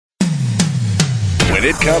When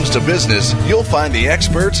it comes to business, you'll find the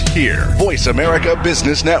experts here. Voice America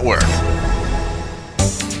Business Network.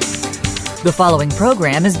 The following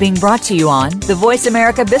program is being brought to you on the Voice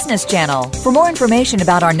America Business Channel. For more information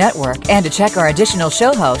about our network and to check our additional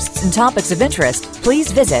show hosts and topics of interest,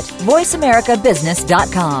 please visit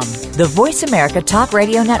voiceamericabusiness.com. The Voice America Talk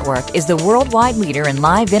Radio Network is the worldwide leader in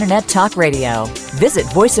live Internet talk radio. Visit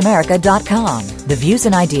voiceamerica.com. The views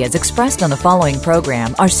and ideas expressed on the following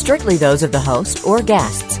program are strictly those of the host or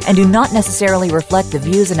guests and do not necessarily reflect the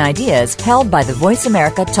views and ideas held by the Voice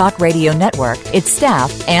America Talk Radio Network, its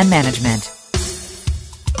staff, and management.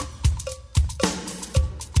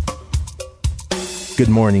 Good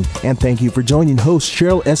morning, and thank you for joining host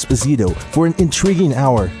Cheryl Esposito for an intriguing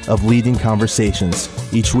hour of leading conversations.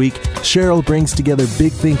 Each week, Cheryl brings together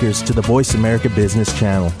big thinkers to the Voice America Business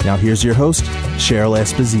Channel. Now here's your host, Cheryl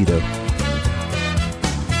Esposito.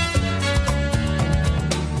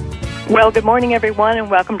 Well, good morning, everyone, and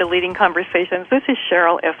welcome to Leading Conversations. This is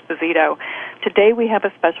Cheryl Esposito. Today we have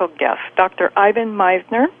a special guest, Dr. Ivan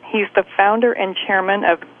Misner. He's the founder and chairman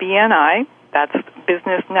of BNI, that's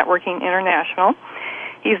Business Networking International.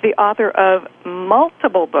 He's the author of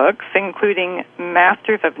multiple books, including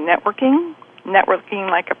Masters of Networking,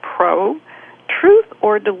 Networking Like a Pro, Truth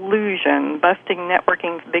or Delusion, Busting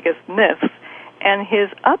Networking's Biggest Myths, and his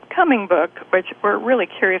upcoming book, which we're really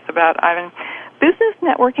curious about, Ivan, Business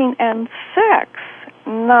Networking and Sex,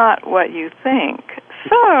 Not What You Think.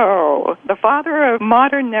 So, the father of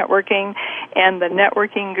modern networking and the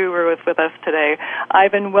networking guru is with us today.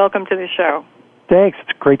 Ivan, welcome to the show. Thanks.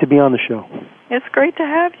 It's great to be on the show. It's great to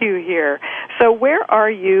have you here. So where are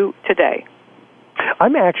you today?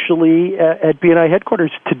 I'm actually at BNI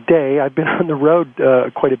headquarters today. I've been on the road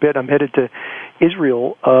quite a bit. I'm headed to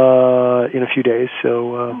Israel in a few days,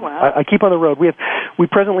 so wow. I keep on the road. We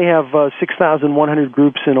presently have 6,100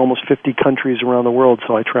 groups in almost 50 countries around the world,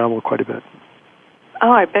 so I travel quite a bit.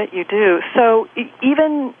 Oh, I bet you do. So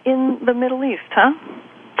even in the Middle East, huh?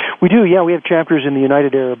 We do, yeah. We have chapters in the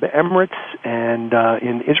United Arab Emirates and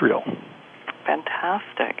in Israel.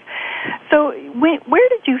 Fantastic. So where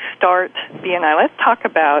did you start BNI? Let's talk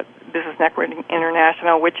about Business Networking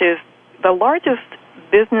International, which is the largest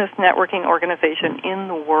business networking organization in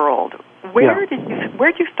the world. Where did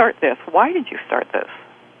you start this? Why did you start this?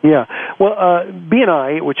 Yeah, well,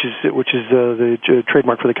 BNI, which is the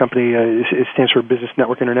trademark for the company, it stands for Business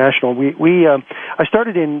Network International. I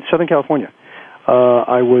started in Southern California.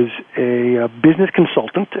 I was a business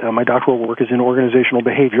consultant. My doctoral work is in organizational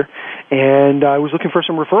behavior, and I was looking for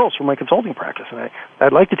some referrals for my consulting practice. And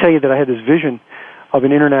I'd like to tell you that I had this vision of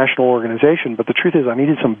an international organization, but the truth is I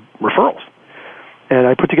needed some referrals. And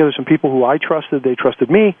I put together some people who I trusted. They trusted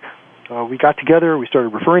me. We got together. We started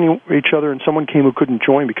referring each other, and someone came who couldn't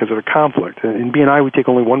join because of a conflict. In BNI, we take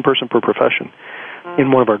only one person per profession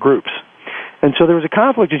in one of our groups. And so there was a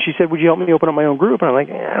conflict, and she said, would you help me open up my own group? And I'm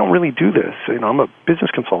like, I don't really do this. I'm a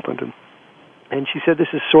business consultant. And she said,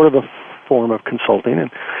 this is sort of a form of consulting.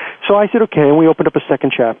 And so I said, okay, and we opened up a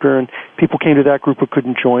second chapter, and people came to that group who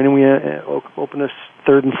couldn't join, and we opened a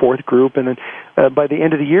third and fourth group. And then by the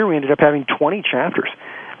end of the year, we ended up having 20 chapters.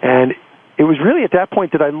 And it was really at that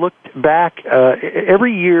point that I looked back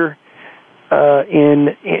every year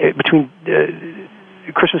between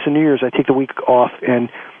Christmas and New Year's, I take the week off, and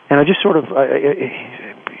I just sort of,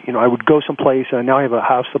 I would go someplace. Now I have a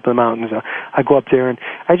house up in the mountains. I go up there, and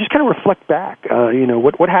I just kind of reflect back.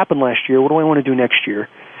 What happened last year? What do I want to do next year?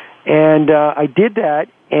 And I did that,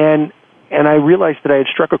 and I realized that I had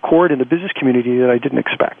struck a chord in the business community that I didn't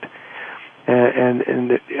expect.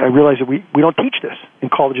 And I realized that we don't teach this in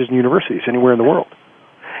colleges and universities anywhere in the world.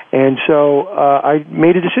 And so I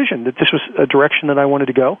made a decision that this was a direction that I wanted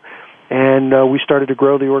to go, and we started to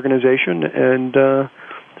grow the organization, and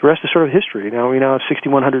the rest is sort of history. We now have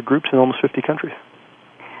 6,100 groups in almost 50 countries.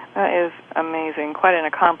 That is amazing, quite an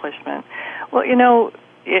accomplishment. Well,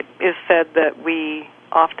 it is said that we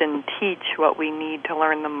often teach what we need to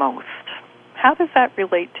learn the most. How does that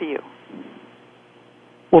relate to you?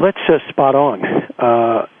 Well, that's spot on.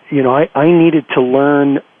 I needed to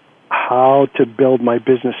learn how to build my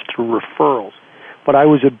business through referrals. But I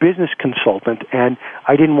was a business consultant, and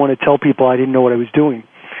I didn't want to tell people I didn't know what I was doing.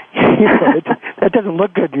 That doesn't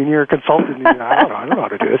look good when you're a consultant. I don't know how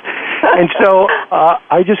to do this. And so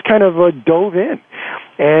I just kind of dove in.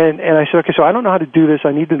 And I said, okay, so I don't know how to do this.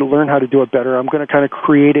 I need to learn how to do it better. I'm going to kind of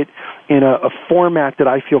create it in a format that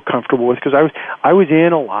I feel comfortable with, because I was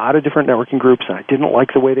in a lot of different networking groups, and I didn't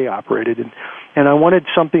like the way they operated. And I wanted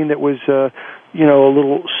something that was, a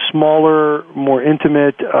little smaller, more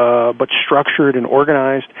intimate, but structured and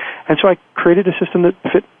organized. And so I created a system that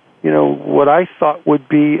fit, what I thought would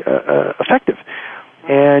be effective.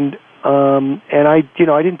 And I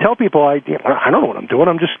didn't tell people I don't know what I'm doing.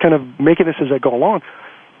 I'm just kind of making this as I go along.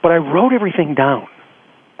 But I wrote everything down.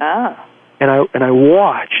 Ah. And I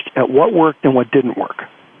watched at what worked and what didn't work.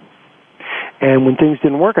 And when things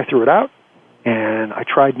didn't work, I threw it out. And I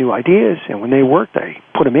tried new ideas. And when they worked, I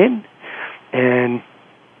put them in. And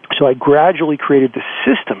so I gradually created this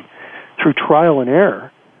system through trial and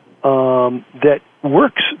error that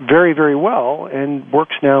works very, very well and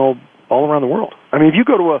works now all around the world. I mean, if you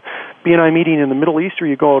go to a BNI meeting in the Middle East, or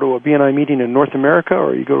you go to a BNI meeting in North America,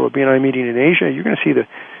 or you go to a BNI meeting in Asia, you're going to see the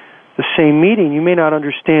same meeting. You may not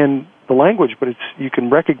understand the language, but you can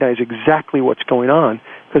recognize exactly what's going on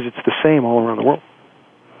because it's the same all around the world.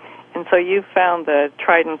 And so you found the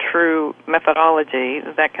tried and true methodology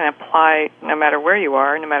that can apply no matter where you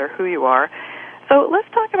are, no matter who you are. So let's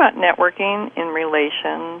talk about networking in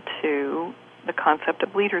relation to the concept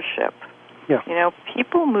of leadership. Yeah. You know,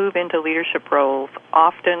 people move into leadership roles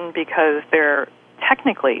often because they're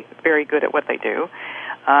technically very good at what they do,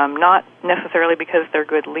 not necessarily because they're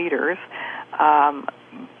good leaders,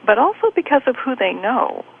 but also because of who they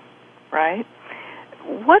know, right?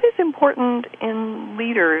 What is important in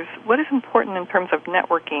leaders? What is important in terms of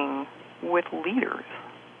networking with leaders?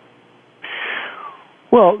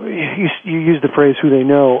 Well, you use the phrase "who they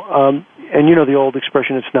know," and you know the old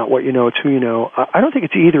expression, "It's not what you know, it's who you know." I don't think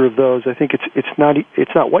it's either of those. I think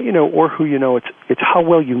it's not what you know or who you know. It's how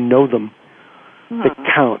well you know them that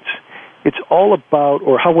counts. It's all about,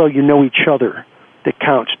 or how well you know each other that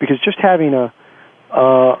counts. Because just having a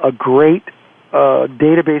great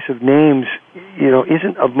database of names,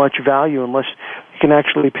 isn't of much value unless you can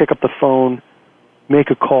actually pick up the phone, make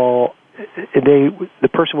a call. The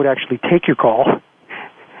person would actually take your call,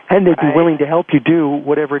 and they'd be willing to help you do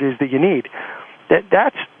whatever it is that you need.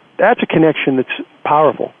 That's a connection that's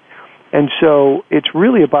powerful. And so it's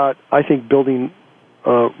really about, I think, building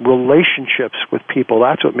relationships with people.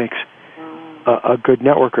 That's what makes a good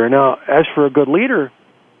networker. Now, as for a good leader,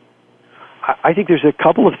 I think there's a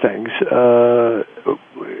couple of things.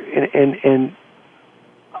 And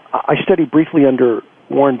I studied briefly under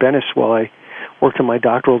Warren Bennis while I worked on my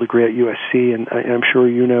doctoral degree at USC, and I'm sure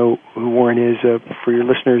you know who Warren is. For your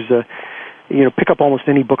listeners, pick up almost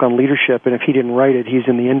any book on leadership, and if he didn't write it, he's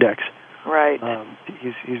in the index. Right.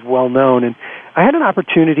 He's well known, and I had an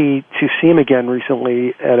opportunity to see him again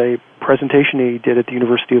recently at a presentation he did at the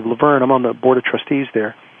University of Laverne. I'm on the board of trustees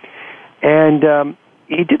there, and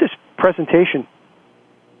he did this presentation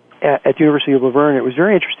at the University of Laverne. It was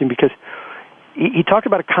very interesting because he talked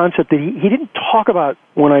about a concept that he didn't talk about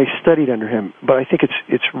when I studied under him, but I think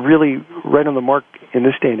it's really right on the mark in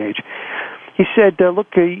this day and age. He said,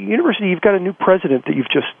 look, University, you've got a new president that you've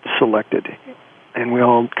just selected. And we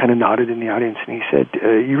all kind of nodded in the audience, and he said,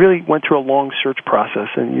 you really went through a long search process,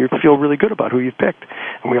 and you feel really good about who you've picked.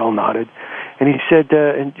 And we all nodded. And he said,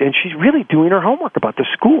 and she's really doing her homework about the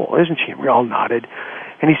school, isn't she? And we all nodded.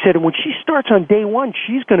 And he said, and when she starts on day one,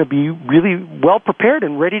 she's going to be really well prepared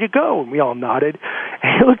and ready to go. And we all nodded.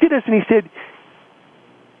 And he looked at us and he said,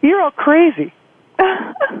 you're all crazy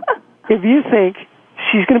if you think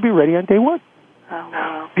she's going to be ready on day one. Oh,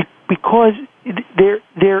 wow. Because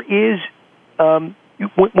there is,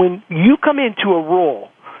 when you come into a role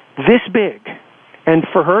this big, and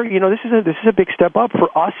for her, this is a big step up.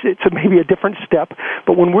 For us, it's maybe a different step.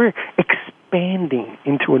 But when we're expanding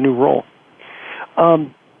into a new role,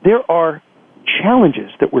 there are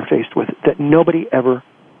challenges that we're faced with that nobody ever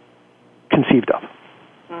conceived of.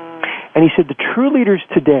 And he said the true leaders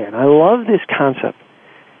today, and I love this concept,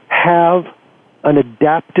 have an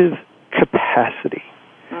adaptive capacity.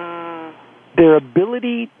 Their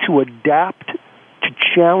ability to adapt to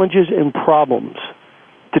challenges and problems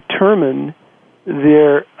determine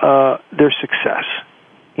their success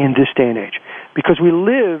in this day and age, because we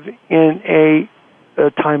live in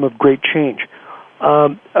a time of great change.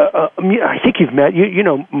 I think you've met you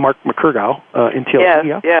know Mark McCurgow in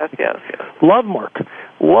TLC. Yes. Love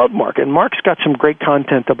Mark, and Mark's got some great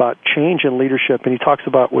content about change and leadership, and he talks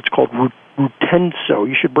about what's called Rutenso.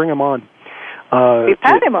 You should bring him on. We've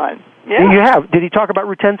had him on. Yeah. You have. Did he talk about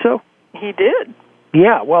Rutenso? He did.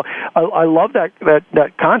 Yeah, well, I love that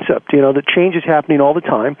concept. That change is happening all the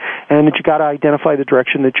time, and that you got to identify the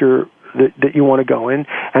direction that you want to go in,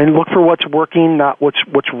 and look for what's working, not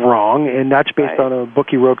what's wrong. And that's based on a book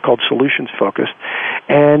he wrote called Solutions Focused.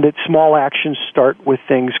 And that small actions start with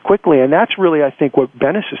things quickly, and that's really, I think, what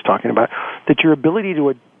Bennis is talking about. That your ability to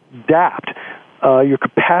adapt, your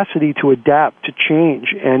capacity to adapt to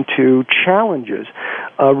change and to challenges,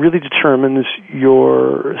 really determines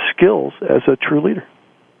your skills as a true leader.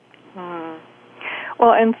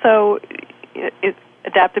 Well, and so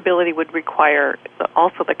adaptability would require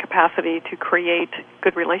also the capacity to create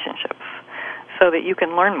good relationships so that you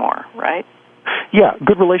can learn more, right? Yeah,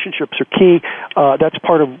 good relationships are key. That's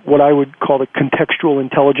part of what I would call the contextual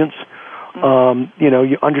intelligence.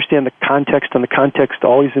 You understand the context, and the context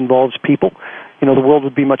always involves people. The world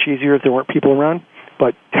would be much easier if there weren't people around,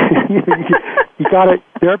 but you got to.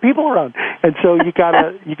 There are people around, and so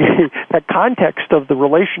that context of the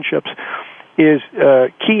relationships is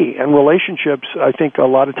key. And relationships, I think, a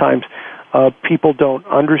lot of times people don't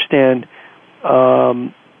understand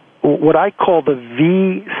what I call the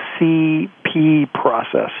VCP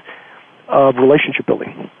process of relationship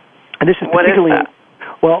building. And this is particularly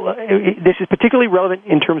this is particularly relevant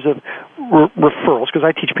in terms of referrals, because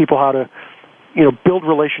I teach people how to build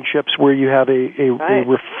relationships where you have a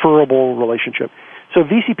referable relationship. So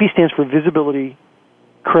VCP stands for visibility,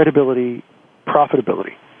 credibility,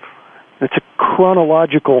 profitability. It's a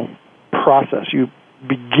chronological process. You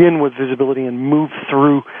begin with visibility and move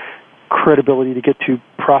through credibility to get to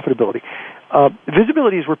profitability.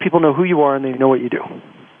 Visibility is where people know who you are and they know what you do.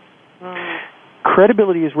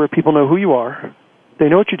 Credibility is where people know who you are, they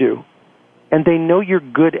know what you do, and they know you're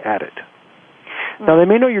good at it. Now, they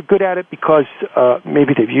may know you're good at it because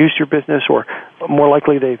maybe they've used your business, or more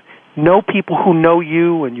likely they know people who know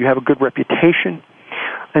you and you have a good reputation.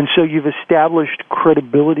 And so you've established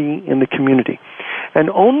credibility in the community. And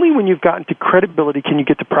only when you've gotten to credibility can you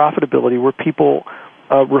get to profitability, where people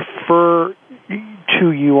refer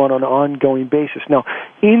to you on an ongoing basis. Now,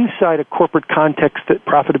 inside a corporate context, that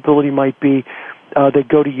profitability might be they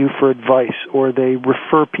go to you for advice, or they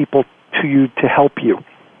refer people to you to help you.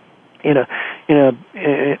 In a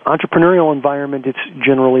entrepreneurial environment, it's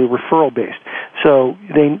generally referral based. So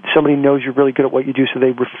somebody knows you're really good at what you do, so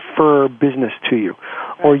they refer business to you.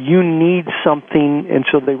 Or you need something, and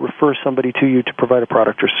so they refer somebody to you to provide a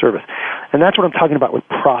product or service. And that's what I'm talking about with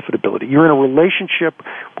profitability. You're in a relationship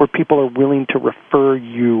where people are willing to refer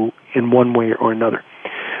you in one way or another.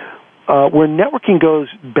 Where networking goes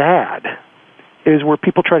bad is where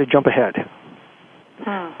people try to jump ahead.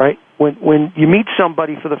 Right? When you meet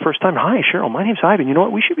somebody for the first time, hi, Cheryl, my name's Ivan. You know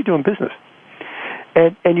what? We should be doing business.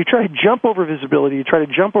 And you try to jump over visibility, you try to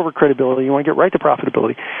jump over credibility, you want to get right to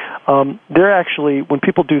profitability. They're actually, when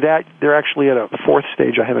people do that, they're actually at a fourth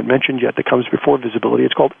stage I haven't mentioned yet that comes before visibility.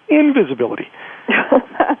 It's called invisibility.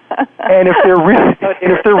 And if they're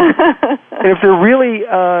really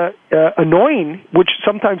annoying, which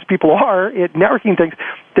sometimes people are at networking things,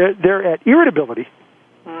 they're at irritability,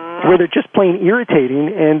 where they're just plain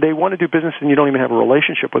irritating and they want to do business and you don't even have a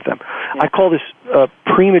relationship with them. I call this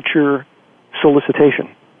premature solicitation,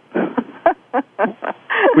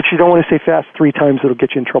 which you don't want to say fast 3 times; it'll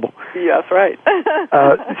get you in trouble. Yes, right.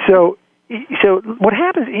 So what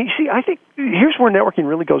happens? You see, I think here's where networking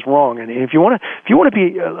really goes wrong. And if you want to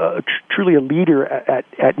be truly a leader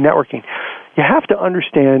at networking, you have to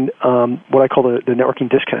understand what I call the networking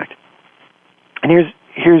disconnect. And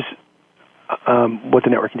here's what the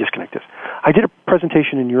networking disconnect is. I did a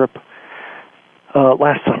presentation in Europe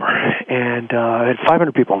last summer, and I had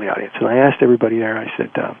 500 people in the audience, and I asked everybody there, I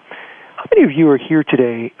said, how many of you are here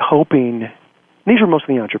today hoping, and these were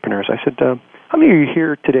mostly entrepreneurs, I said, how many of you are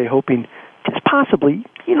here today hoping just possibly,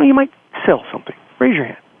 you might sell something? Raise your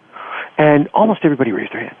hand. And almost everybody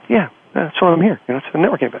raised their hand. Yeah, that's why I'm here. It's a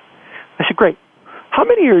networking event. I said, great. How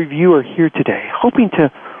many of you are here today hoping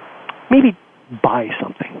to maybe buy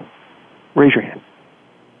something? Raise your hand.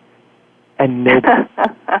 And nobody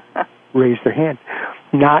raised their hand.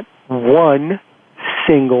 Not one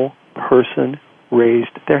single person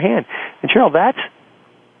raised their hand. And Cheryl, that's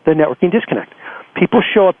the networking disconnect. People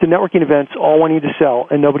show up to networking events all wanting to sell,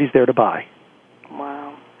 and nobody's there to buy.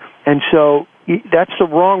 Wow. And so that's the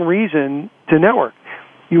wrong reason to network.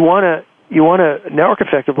 You want to network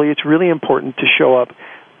effectively. It's really important to show up,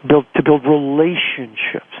 to build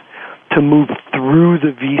relationships, to move through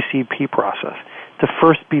the VCP process, to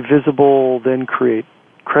first be visible, then create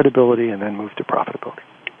credibility, and then move to profitability.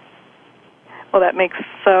 Well, that makes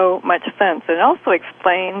so much sense. It also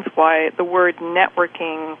explains why the word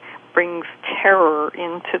networking brings terror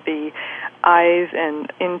into the eyes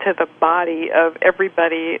and into the body of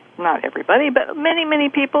everybody, not everybody, but many, many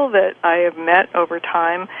people that I have met over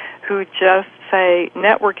time who just say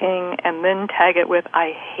networking and then tag it with,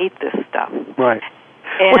 I hate this stuff. Right.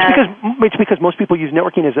 Well, it's because most people use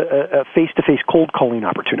networking as a face-to-face cold calling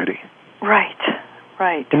opportunity. Right.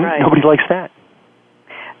 And nobody likes that.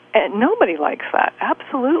 And nobody likes that,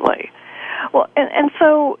 absolutely. Well, and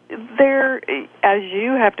so there, as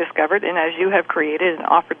you have discovered and as you have created and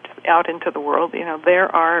offered out into the world,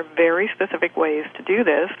 there are very specific ways to do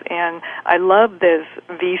this, and I love this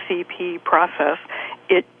VCP process.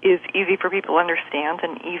 it is easy for people to understand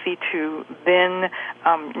and easy to then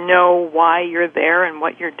know why you're there and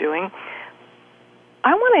what you're doing.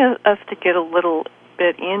 I want us to get a little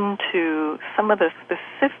bit into some of the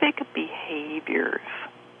specific behaviors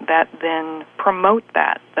that then promote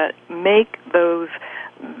that make those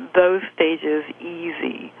stages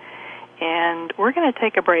easy. And we're going to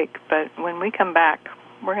take a break, but when we come back,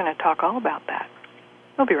 we're going to talk all about that.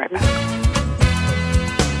 We'll be right back.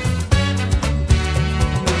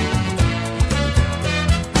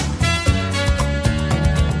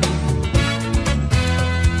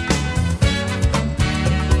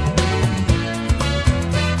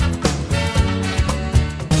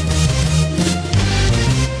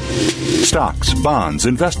 Stocks, bonds,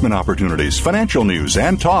 investment opportunities, financial news,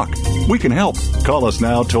 and talk. We can help. Call us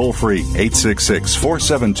now toll-free,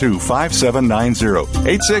 866-472-5790,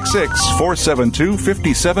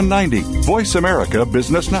 866-472-5790. Voice America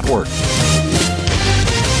Business Network.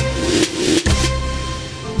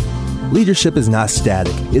 Leadership is not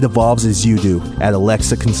static. It evolves as you do. At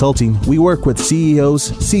Alexa Consulting, we work with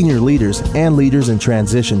CEOs, senior leaders, and leaders in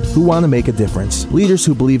transition who want to make a difference. Leaders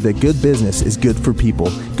who believe that good business is good for people,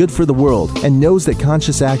 good for the world, and knows that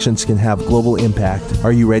conscious actions can have global impact.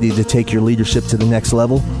 Are you ready to take your leadership to the next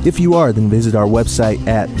level? If you are, then visit our website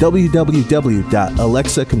at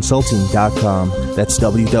www.alexaconsulting.com. That's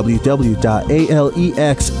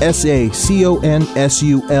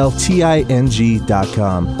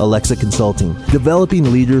www.alexaconsulting.com. Alexa Consulting,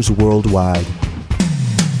 developing leaders worldwide.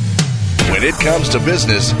 When it comes to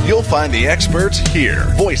business, you'll find the experts here.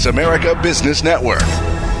 Voice America Business Network.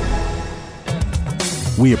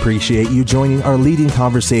 We appreciate you joining our leading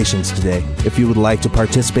conversations today. If you would like to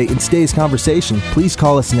participate in today's conversation, please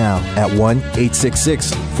call us now at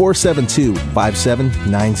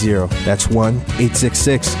 1-866-472-5790. That's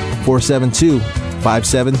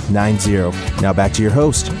 1-866-472-5790. Now back to your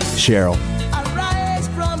host, Cheryl.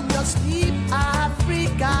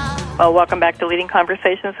 Well, welcome back to Leading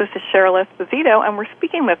Conversations. This is Cheryl Esposito, and we're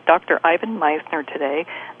speaking with Dr. Ivan Misner today,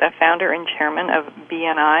 the founder and chairman of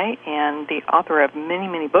BNI and the author of many,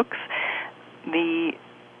 many books.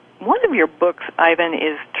 One of your books, Ivan,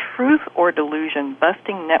 is Truth or Delusion,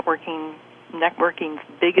 Busting Networking's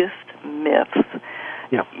Biggest Myths.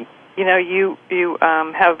 Yeah. You know, you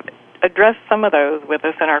have addressed some of those with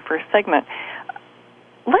us in our first segment.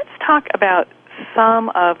 Let's talk about some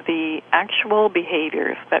of the actual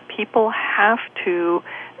behaviors that people have to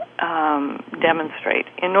demonstrate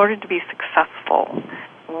in order to be successful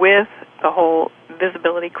with the whole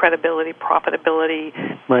visibility, credibility, profitability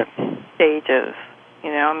stages.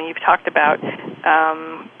 You know, I mean, you've talked about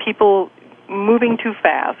people moving too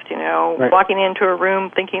fast, you know, walking into a room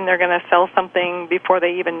thinking they're going to sell something before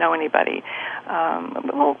they even know anybody.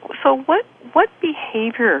 So what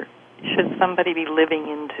behavior should somebody be living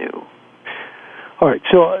into? All right,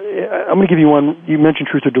 so I'm going to give you one. You mentioned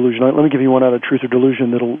truth or delusion. Let me give you one out of truth or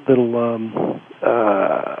delusion that'll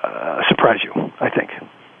surprise you, I think.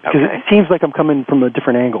 Because it seems like I'm coming from a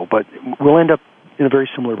different angle, but we'll end up in a very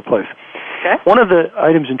similar place. Okay. One of the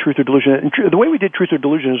items in truth or delusion, and the way we did truth or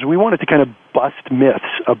delusion is we wanted to kind of bust myths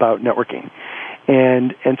about networking.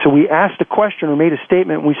 And so we asked a question or made a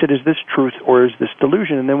statement, and we said, is this truth or is this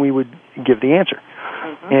delusion? And then we would give the answer.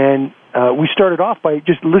 Mm-hmm. And we started off by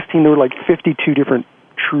just listing, there were like 52 different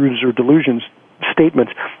truths or delusions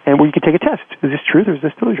statements, and where you could take a test. Is this truth or is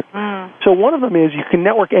this delusion? So one of them is you can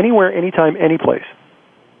network anywhere, anytime, any place.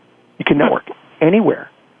 You can network anywhere,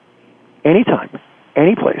 anytime,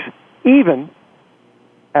 any place, even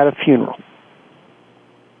at a funeral.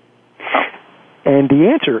 And the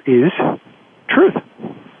answer is truth.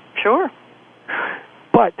 Sure.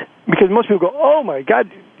 But because most people go, oh my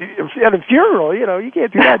God, at a funeral, you know, you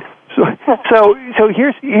can't do that. So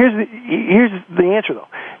here's the answer though.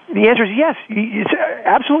 The answer is yes. It's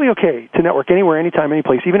absolutely okay to network anywhere, anytime, any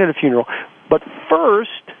place, even at a funeral. But first,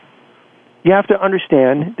 you have to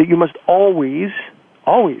understand that you must always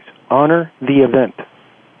honor the event.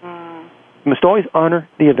 You must always honor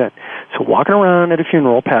the event. So walking around at a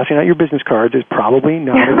funeral, passing out your business cards is probably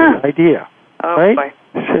not a good idea. Oh, right? Boy.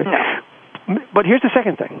 No. But here's the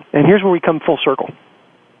second thing, and here's where we come full circle.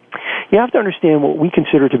 You have to understand what we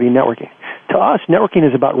consider to be networking. To us, networking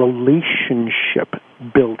is about relationship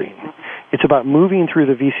building. It's about moving through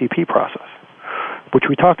the VCP process, which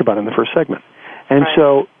we talked about in the first segment. And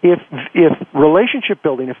so if relationship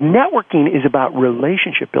building, if networking is about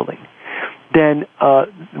relationship building, then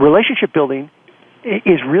relationship building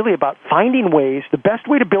is really about finding ways, the best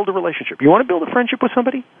way to build a relationship. You want to build a friendship with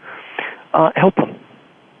somebody? Help them.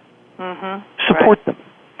 Mm-hmm. Support them.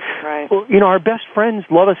 Right. Well, you know, our best friends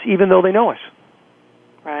love us even though they know us.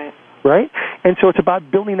 Right. right? And so it's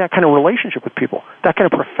about building that kind of relationship with people, that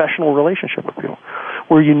kind of professional relationship with people,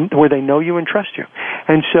 where they know you and trust you.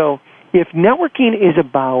 And so if networking is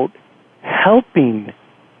about helping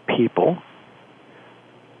people,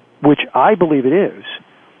 which I believe it is,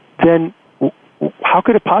 then how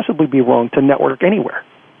could it possibly be wrong to network anywhere?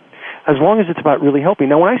 As long as it's about really helping.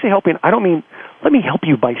 Now, when I say helping, I don't mean let me help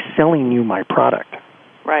you by selling you my product.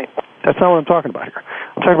 Right. That's not what I'm talking about here.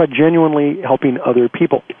 I'm talking about genuinely helping other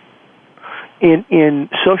people. In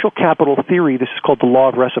social capital theory, this is called the law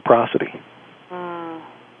of reciprocity.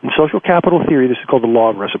 In social capital theory, this is called the law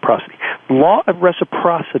of reciprocity. The law of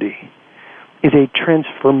reciprocity is a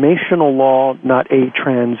transformational law, not a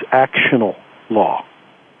transactional law.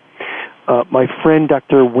 My friend,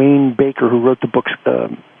 Dr. Wayne Baker, who wrote the book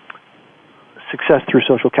Success Through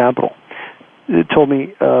Social Capital, told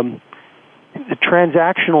me the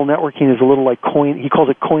transactional networking is a little like coin. He calls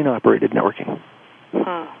it coin-operated networking.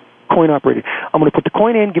 Coin-operated. I'm going to put the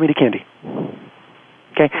coin in, give me the candy.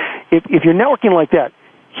 Okay? If you're networking like that,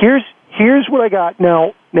 here's what I got,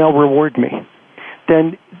 now reward me.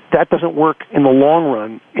 Then that doesn't work in the long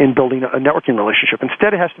run in building a networking relationship.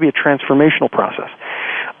 Instead, it has to be a transformational process.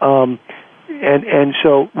 And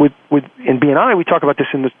so in BNI, we talk about this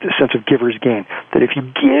in the sense of giver's gain, that if you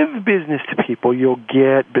give business to people, you'll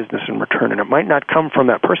get business in return. And it might not come from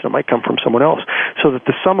that person. It might come from someone else. So that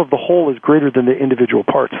the sum of the whole is greater than the individual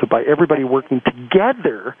parts. So by everybody working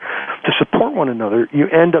together to support one another, you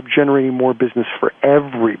end up generating more business for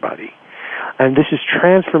everybody. And this is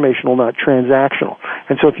transformational, not transactional.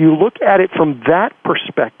 And so if you look at it from that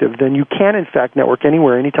perspective, then you can, in fact, network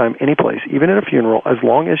anywhere, anytime, anyplace, even at a funeral, as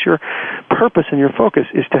long as your purpose and your focus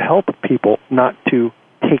is to help people, not to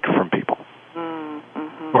take from people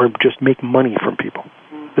or just make money from people.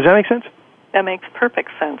 Does that make sense? That makes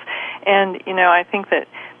perfect sense. And, I think that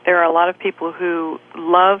there are a lot of people who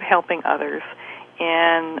love helping others,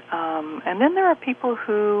 and then there are people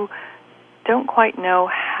who don't quite know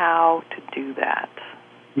how to do that.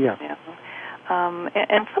 Yeah.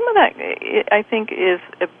 And some of that, I think, is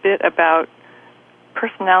a bit about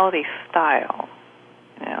personality style.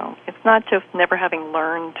 It's not just never having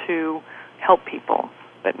learned to help people,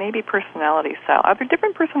 but maybe personality style. Are there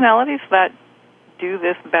different personalities that do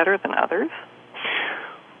this better than others?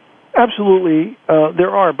 Absolutely, there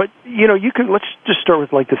are. But, let's just start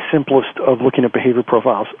with like the simplest of looking at behavior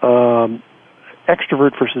profiles.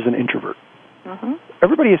 Extrovert versus an introvert. Mm-hmm.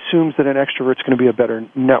 Everybody assumes that an extrovert is going to be a better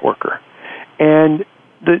networker. And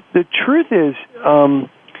the truth is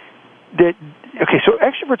that, so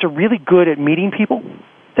extroverts are really good at meeting people.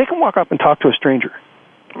 They can walk up and talk to a stranger.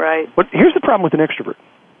 Right. But here's the problem with an extrovert.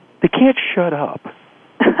 They can't shut up.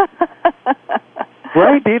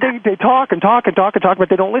 Right? They talk and talk and talk and talk, but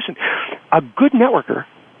they don't listen. A good networker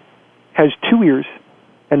has 2 ears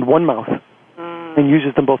and 1 mouth and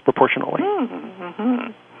uses them both proportionally.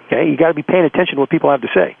 Mm-hmm. Okay, you got to be paying attention to what people have to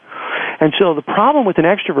say. And so the problem with an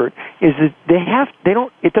extrovert is that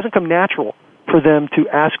it doesn't come natural for them to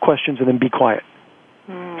ask questions and then be quiet.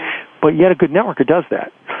 But yet a good networker does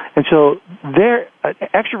that. And so an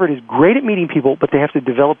extrovert is great at meeting people, but they have to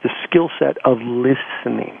develop the skill set of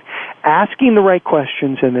listening, asking the right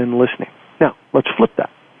questions and then listening. Now, let's flip that.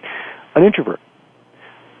 An introvert.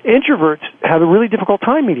 Introverts have a really difficult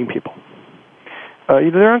time meeting people.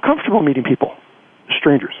 Either they're uncomfortable meeting people,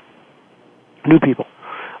 strangers, new people.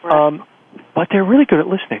 Right. But they're really good at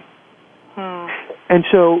listening. And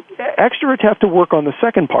so extroverts have to work on the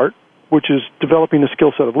second part, which is developing the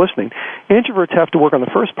skill set of listening. Introverts have to work on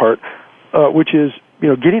the first part, which is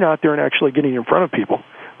getting out there and actually getting in front of people.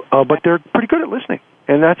 But they're pretty good at listening,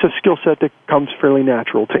 and that's a skill set that comes fairly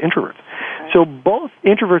natural to introverts. Right. So both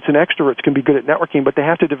introverts and extroverts can be good at networking, but they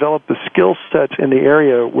have to develop the skill sets in the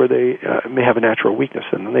area where they may have a natural weakness,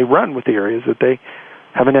 and then they run with the areas that they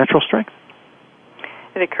have a natural strength.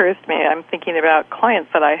 It occurs to me, I'm thinking about clients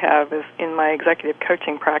that I have in my executive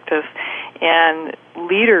coaching practice, and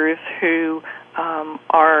leaders who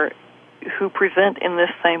present in this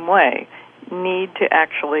same way need to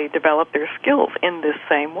actually develop their skills in this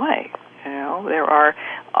same way. There are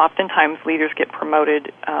oftentimes leaders get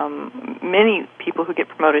promoted. Many people who get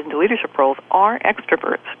promoted into leadership roles are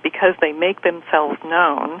extroverts because they make themselves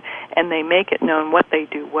known and they make it known what they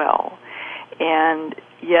do well. And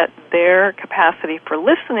yet their capacity for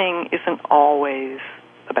listening isn't always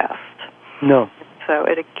the best. No. So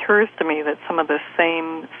it occurs to me that some of the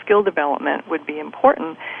same skill development would be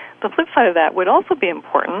important. The flip side of that would also be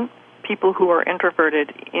important. People who are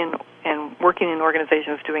introverted and working in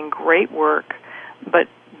organizations doing great work but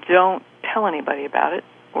don't tell anybody about it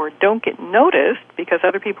or don't get noticed because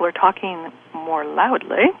other people are talking more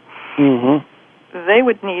loudly. Mm-hmm. they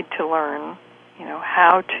would need to learn,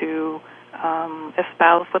 how to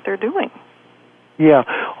espouse what they're doing. Yeah,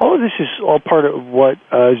 all of this is all part of what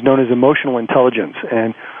is known as emotional intelligence,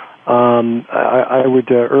 and I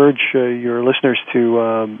would urge your listeners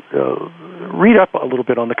to read up a little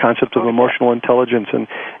bit on the concept of emotional intelligence and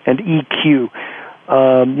EQ.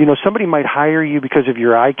 Somebody might hire you because of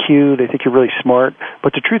your IQ. They think you're really smart.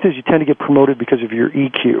 But the truth is you tend to get promoted because of your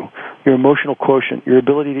EQ, your emotional quotient, your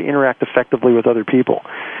ability to interact effectively with other people.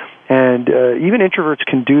 And even introverts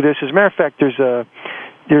can do this. As a matter of fact, there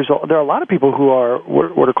are a lot of people who are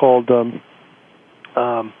what are called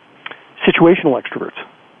situational extroverts.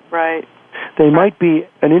 Right. They might be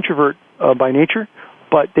an introvert by nature,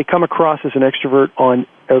 but they come across as an extrovert on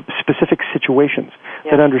specific situations.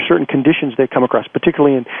 That under certain conditions they come across,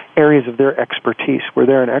 particularly in areas of their expertise where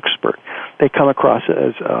they're an expert, they come across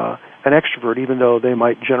as an extrovert, even though they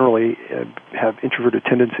might generally have introverted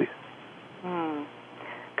tendencies.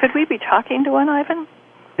 Could we be talking to one, Ivan?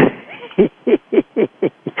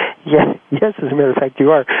 Yes, as a matter of fact, you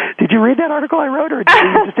are. Did you read that article I wrote, or did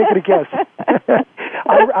you just take a guess?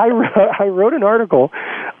 I wrote an article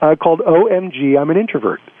called OMG, I'm an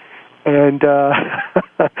Introvert. And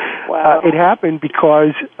wow. It happened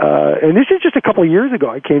because, and this is just a couple of years ago,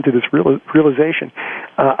 I came to this realization.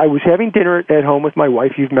 I was having dinner at home with my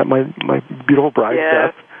wife. You've met my beautiful bride,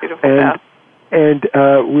 Beth. Beautiful Beth. And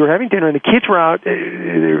we were having dinner, and the kids were out.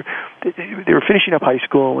 They were finishing up high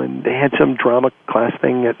school, and they had some drama class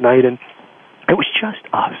thing at night, and it was just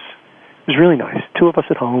us. It was really nice. Two of us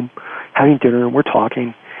at home having dinner, and we're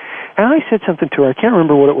talking. And I said something to her. I can't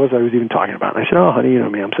remember what it was I was even talking about. And I said, "Oh, honey, you know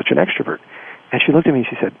me. I'm such an extrovert." And she looked at me and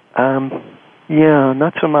she said, "Yeah,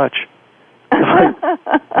 not so much."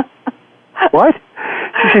 What?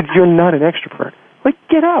 She said, "You're not an extrovert." Like,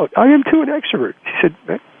 get out. I am too an extrovert. She said,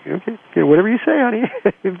 "Okay, whatever you say, honey.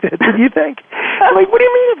 If that's what you think." I'm like, "What do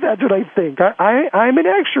you mean if that's what I think? I'm an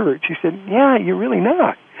extrovert." She said, "Yeah, you're really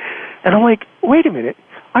not." And I'm like, wait a minute.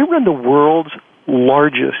 I run the world's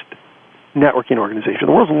largest networking organization,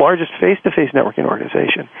 the world's largest face-to-face networking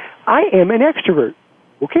organization. I am an extrovert.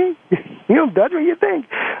 Okay? That's what you think.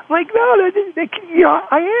 I'm like, no,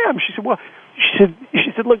 I am. She said, well,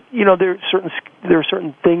 she said, look, there are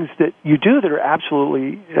certain things that you do that are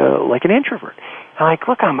absolutely like an introvert. And I'm like,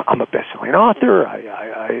 look, I'm a best-selling author.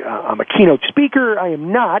 I'm a keynote speaker. I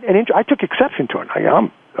am not an introvert. I took exception to it.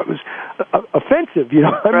 That was offensive.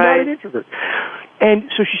 I'm not an introvert. And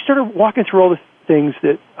so she started walking through all the things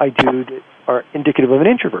that I do that are indicative of an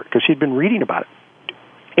introvert, because she'd been reading about it.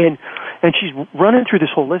 And she's running through this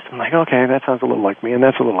whole list. I'm like, okay, that sounds a little like me, and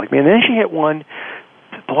that's a little like me. And then she hit one,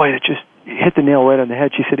 boy, that just hit the nail right on the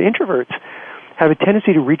head. She said, introverts have a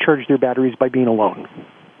tendency to recharge their batteries by being alone.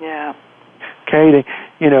 Yeah. Okay,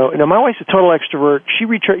 now my wife's a total extrovert.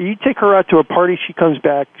 You take her out to a party, she comes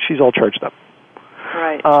back, she's all charged up.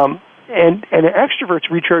 Right. And extroverts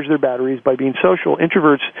recharge their batteries by being social.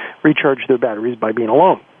 Introverts recharge their batteries by being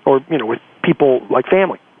alone, or with people like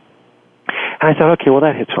family. And I thought, okay, well,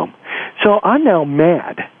 that hits home. So I'm now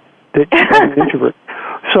mad that I'm an introvert.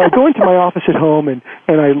 So I go into my office at home, and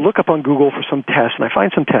I look up on Google for some tests, and I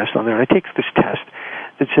find some tests on there, and I take this test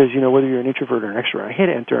that says, whether you're an introvert or an extrovert. I hit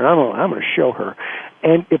enter, and I'm going to show her.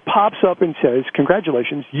 And it pops up and says,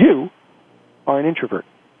 congratulations, you are an introvert.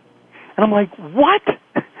 And I'm like, what?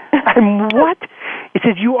 I'm what? It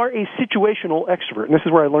says you are a situational extrovert. And this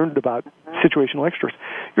is where I learned about situational extroverts.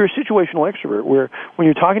 You're a situational extrovert where when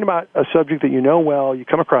you're talking about a subject that you know well, you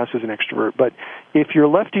come across as an extrovert. But if you're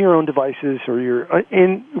left to your own devices or you're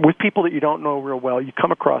with people that you don't know real well, you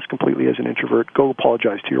come across completely as an introvert. Go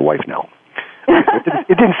apologize to your wife now.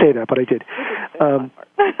 It didn't say that, but I did.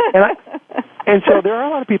 And so there are a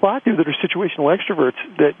lot of people out there that are situational extroverts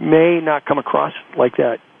that may not come across like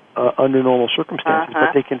that under normal circumstances,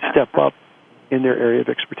 but they can step up in their area of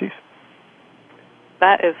expertise.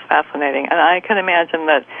 That is fascinating. And I can imagine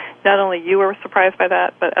that not only you were surprised by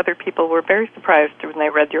that, but other people were very surprised when they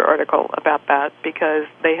read your article about that, because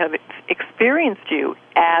they have experienced you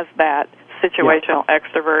as that situational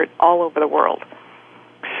extrovert all over the world.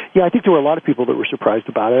 Yeah, I think there were a lot of people that were surprised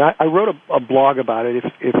about it. I wrote a blog about it.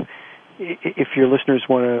 If your listeners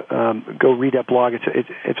want to go read that blog,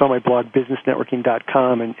 it's on my blog,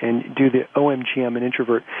 businessnetworking.com, and do the OMG, I'm an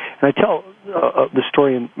introvert. And I tell the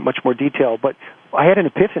story in much more detail, but I had an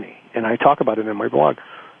epiphany, and I talk about it in my blog. I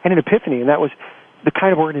had an epiphany, and that was the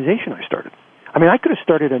kind of organization I started. I mean, I could have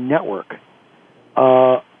started a network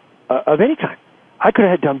of any kind. I could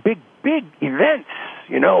have done big events,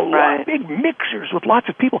 big mixers with lots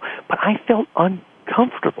of people, but I felt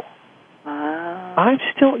uncomfortable. I'm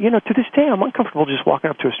still, to this day, I'm uncomfortable just walking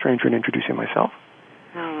up to a stranger and introducing myself.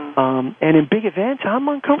 And in big events, I'm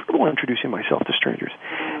uncomfortable introducing myself to strangers.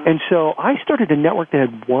 And so I started a network that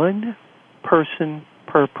had one person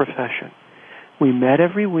per profession. We met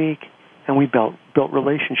every week, and we built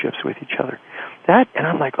relationships with each other. And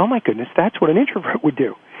I'm like, oh my goodness, that's what an introvert would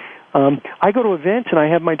do. I go to events, and I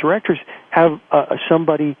have my directors have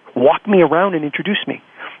somebody walk me around and introduce me.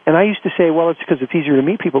 And I used to say, well, it's because it's easier to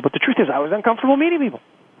meet people, but the truth is I was uncomfortable meeting people.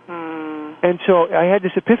 And so I had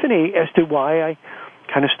this epiphany as to why I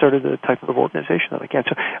kind of started the type of organization that I can.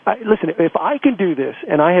 So, listen, if I can do this,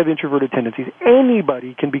 and I have introverted tendencies,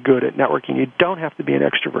 anybody can be good at networking. You don't have to be an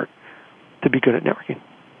extrovert to be good at networking.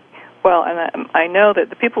 Well, and I know that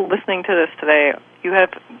the people listening to this today, you have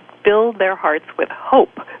filled their hearts with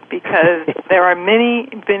hope, because there are many,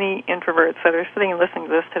 many introverts that are sitting and listening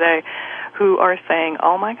to this today who are saying,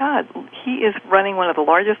 oh my God, he is running one of the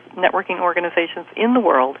largest networking organizations in the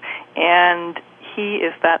world, and he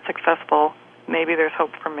is that successful. Maybe there's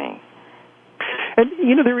hope for me. And,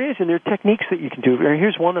 there is, and there are techniques that you can do.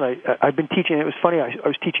 Here's one that I've been teaching. It was funny. I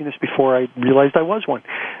was teaching this before I realized I was one,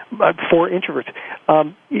 for introverts.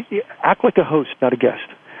 Act like a host, not a guest.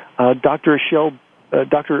 Dr.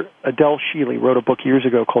 Adele Sheely wrote a book years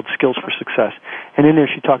ago called Skills for Success. And in there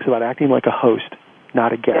she talks about acting like a host,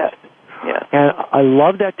 not a guest. Yes. And I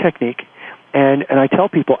love that technique. And I tell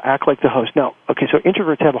people, act like the host. Now, okay, so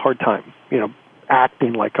introverts have a hard time,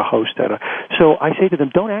 acting like a host. So I say to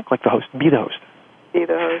them, don't act like the host, be the host. Be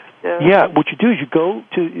the host, yeah. What you do is you go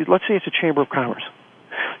to, let's say it's a chamber of commerce.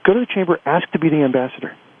 Go to the chamber, ask to be the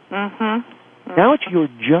ambassador. Mm-hmm. Now it's your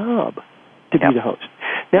job to be the host.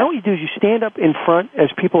 Now what you do is you stand up in front as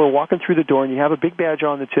people are walking through the door, and you have a big badge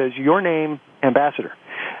on that says, your name, ambassador.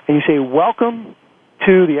 And you say, welcome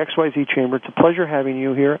to the XYZ Chamber. It's a pleasure having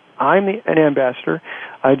you here. I'm an ambassador.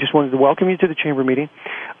 I just wanted to welcome you to the chamber meeting.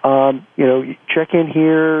 You check in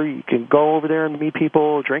here. You can go over there and meet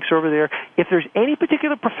people. Drinks are over there. If there's any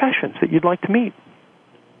particular professions that you'd like to meet,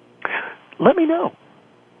 let me know.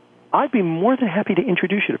 I'd be more than happy to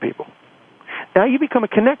introduce you to people. Now you become a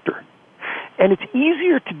connector. And it's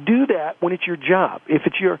easier to do that when it's your job. If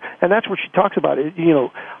it's and that's what she talks about.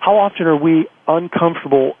 How often are we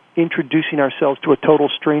uncomfortable introducing ourselves to a total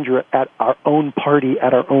stranger at our own party,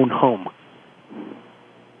 at our own home?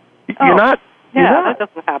 You're not. That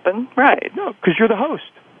doesn't happen. Right. No, because you're the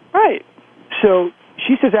host. Right. So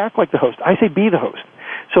she says act like the host. I say be the host.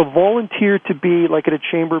 So volunteer to be, like at a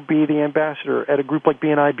chamber, be the ambassador. At a group like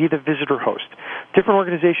BNI, be the visitor host. Different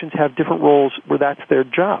organizations have different roles where that's their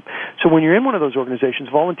job. So when you're in one of those organizations,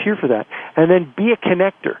 volunteer for that. And then be a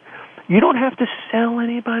connector. You don't have to sell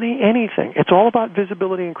anybody anything. It's all about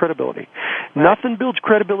visibility and credibility. Nothing builds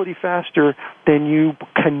credibility faster than you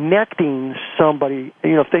connecting somebody.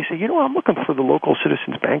 If they say, I'm looking for the local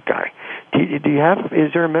Citizens Bank guy.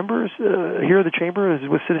 Is there a member here at the chamber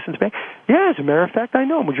with Citizens Bank? Yeah, as a matter of fact, I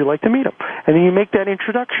know him. Would you like to meet him? And then you make that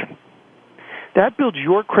introduction. That builds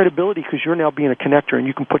your credibility because you're now being a connector, and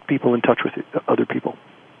you can put people in touch with other people.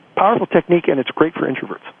 Powerful technique, and it's great for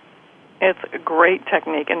introverts. It's a great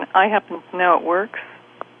technique, and I happen to know it works.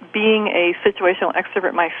 Being a situational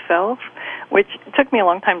extrovert myself, which took me a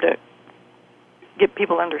long time to get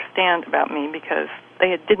people to understand about me because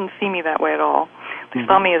they didn't see me that way at all. They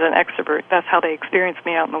saw me as an extrovert. That's how they experienced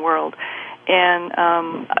me out in the world. And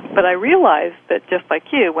but I realized that just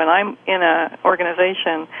like you, when I'm in an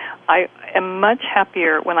organization, I am much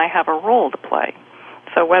happier when I have a role to play.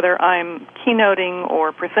 So whether I'm keynoting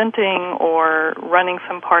or presenting or running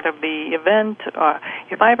some part of the event,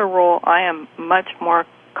 if I have a role, I am much more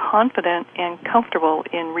confident and comfortable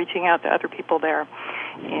in reaching out to other people there.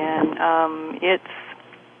 And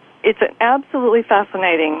it's absolutely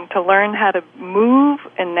fascinating to learn how to move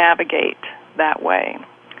and navigate that way.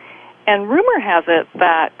 And rumor has it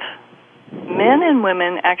that men and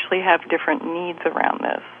women actually have different needs around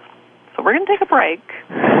this. So we're going to take a break.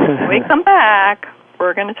 When we come back,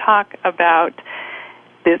 we're going to talk about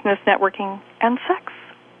business networking and sex.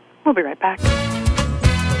 We'll be right back.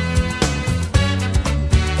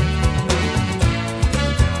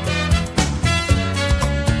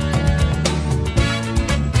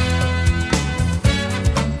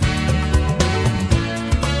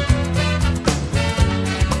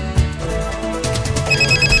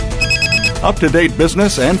 Up-to-date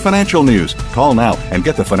business and financial news. Call now and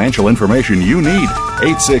get the financial information you need.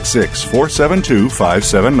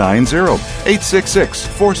 866-472-5790.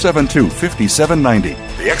 866-472-5790.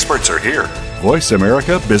 The experts are here. Voice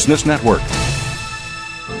America Business Network.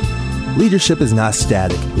 Leadership is not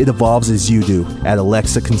static. It evolves as you do. At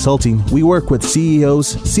Alexa Consulting, we work with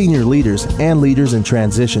CEOs, senior leaders, and leaders in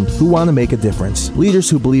transition who want to make a difference. Leaders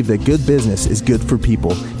who believe that good business is good for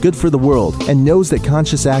people, good for the world, and knows that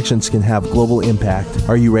conscious actions can have global impact.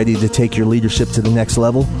 Are you ready to take your leadership to the next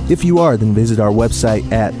level? If you are, then visit our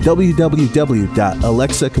website at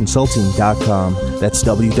www.alexaconsulting.com. That's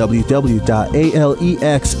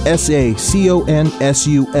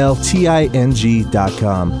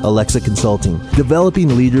www.alexaconsulting.com. Alexa Consulting,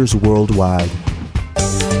 developing leaders worldwide.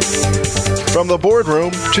 From the boardroom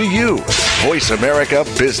to you, Voice America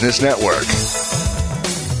Business Network.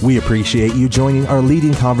 We appreciate you joining our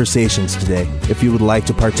leading conversations today. If you would like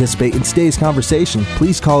to participate in today's conversation,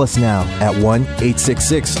 please call us now at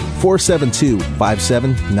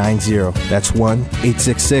 1-866-472-5790. That's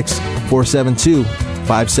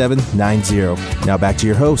 1-866-472-5790. Now back to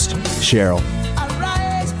your host, Cheryl.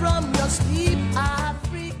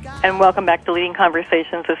 And welcome back to Leading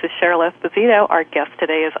Conversations. This is Cheryl Esposito. Our guest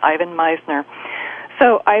today is Ivan Misner.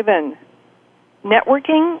 So, Ivan,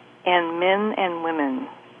 networking and men and women.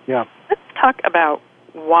 Yeah. Let's talk about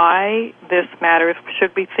why this matters.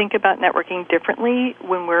 Should we think about networking differently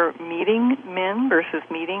when we're meeting men versus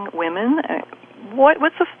meeting women?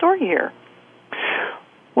 What's the story here?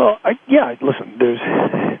 Well, listen,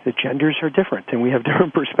 the genders are different, and we have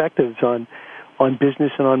different perspectives on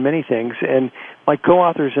business and on many things. And my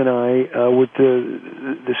co-authors and I, with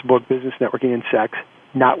this book, Business Networking and Sex,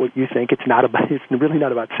 not what you think. It's really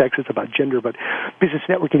not about sex. It's about gender. But business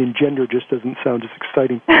networking and gender just doesn't sound as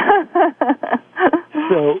exciting.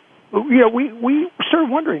 So, we started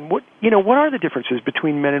wondering what are the differences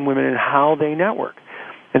between men and women and how they network.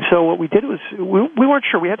 And so what we did was we weren't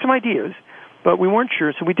sure. We had some ideas, but we weren't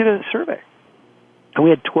sure. So we did a survey, and we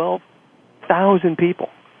had 12,000 people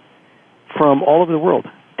from all over the world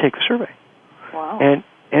take the survey. Wow. And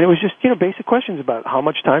it was just, basic questions about how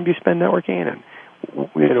much time do you spend networking, and,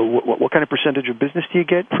 what kind of percentage of business do you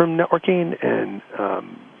get from networking, and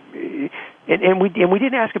we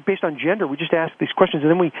didn't ask it based on gender. We just asked these questions, and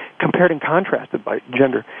then we compared and contrasted by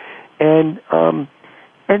gender. And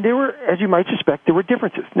there were, as you might suspect, there were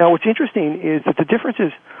differences. Now, what's interesting is that the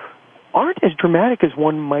differences aren't as dramatic as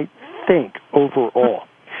one might think overall.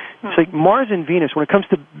 It's like Mars and Venus, when it comes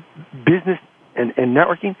to business and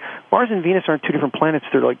networking, Mars and Venus aren't two different planets.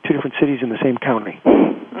 They're like two different cities in the same county.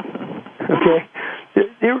 Okay?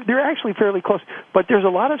 They're actually fairly close. But there's a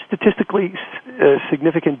lot of statistically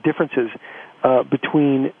significant differences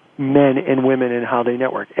between men and women and how they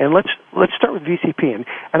network. And let's start with VCP.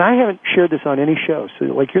 And I haven't shared this on any show. So,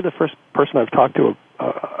 you're the first person I've talked to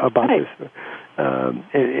about this.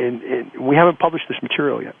 And we haven't published this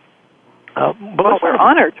material yet. But we're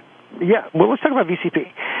honored. Yeah, well, let's talk about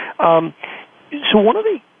VCP. So one of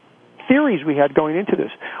the theories we had going into this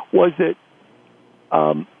was that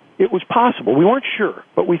it was possible. We weren't sure,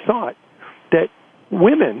 but we thought that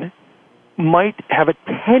women might have a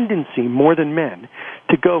tendency more than men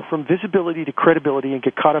to go from visibility to credibility and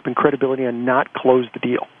get caught up in credibility and not close the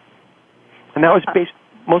deal. And that was based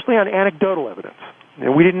mostly on anecdotal evidence.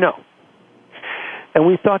 And we didn't know. And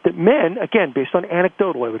we thought that men, again, based on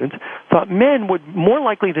anecdotal evidence, thought men would, more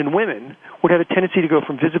likely than women, would have a tendency to go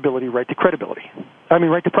from visibility right to credibility.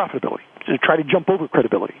 Right to profitability, to try to jump over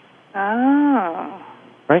credibility. Oh.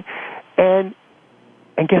 Right? And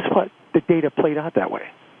guess what? The data played out that way.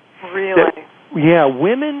 Really?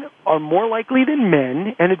 Women are more likely than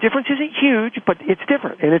men, and the difference isn't huge, but it's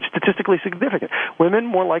different, and it's statistically significant. Women,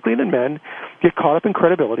 more likely than men, get caught up in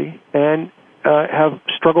credibility and have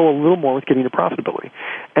struggled a little more with getting to profitability.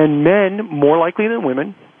 And men, more likely than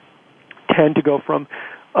women, tend to go from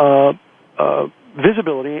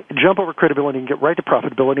visibility, jump over credibility, and get right to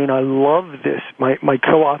profitability. And I love this. One of my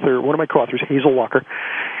co-authors, Hazel Walker,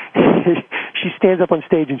 she stands up on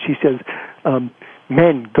stage and she says,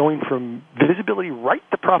 men going from visibility right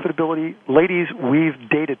to profitability, ladies, we've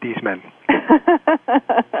dated these men.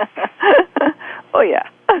 Oh, yeah.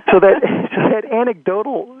 So that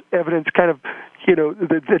anecdotal evidence kind of,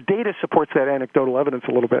 the data supports that anecdotal evidence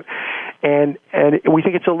a little bit, and we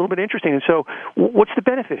think it's a little bit interesting. And so, what's the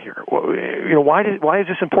benefit here? Why is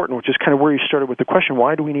this important? Which is kind of where you started with the question.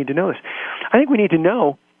 Why do we need to know this? I think we need to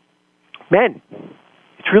know, men.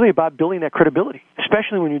 It's really about building that credibility,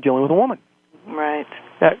 especially when you're dealing with a woman. Right.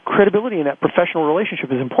 That credibility in that professional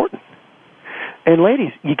relationship is important. And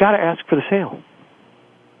ladies, you got to ask for the sale.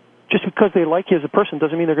 Just because they like you as a person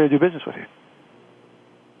doesn't mean they're going to do business with you.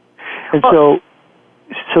 And so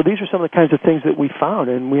these are some of the kinds of things that we found,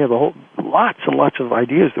 and we have lots and lots of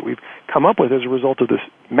ideas that we've come up with as a result of this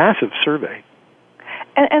massive survey.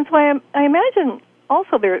 And so I imagine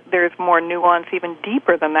also there's more nuance, even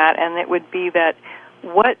deeper than that, and it would be that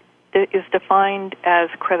what is defined as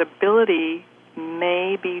credibility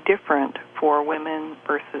may be different for women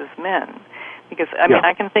versus men. Because, I mean,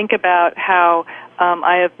 I can think about how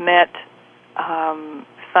I have met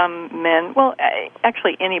some men, well,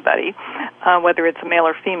 actually anybody, whether it's a male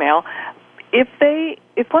or female, if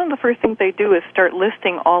one of the first things they do is start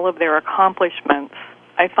listing all of their accomplishments,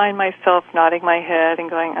 I find myself nodding my head and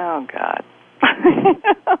going, oh, God.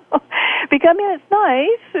 Because, I mean, it's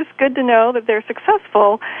nice. It's good to know that they're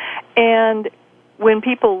successful. And when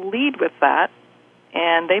people lead with that,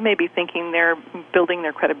 and they may be thinking they're building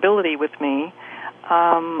their credibility with me,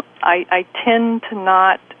 I tend to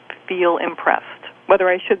not feel impressed, whether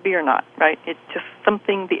I should be or not, right? It's just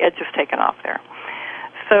something, the edge is taken off there.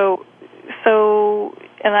 So,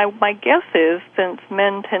 and my guess is, since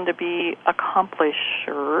men tend to be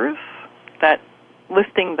accomplishers, that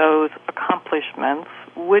listing those accomplishments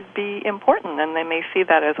would be important, and they may see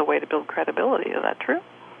that as a way to build credibility. Is that true?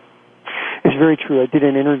 It's very true. I did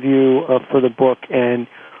an interview for the book, and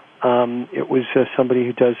it was somebody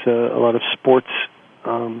who does a lot of sports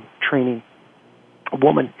training, a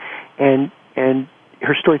woman, and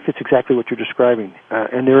her story fits exactly what you're describing.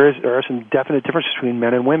 And there are some definite differences between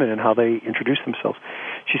men and women and how they introduce themselves.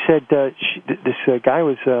 She said this guy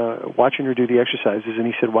was watching her do the exercises, and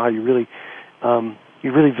he said, "Wow, you're really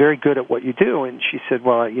very good at what you do." And she said,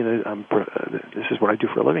 "Well, this is what I do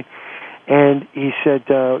for a living." And he said,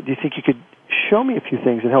 "Do you think you could show me a few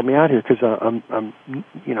things and help me out here? Because I've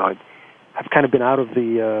kind of been out of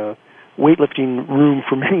the weightlifting room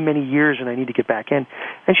for many, many years, and I need to get back in."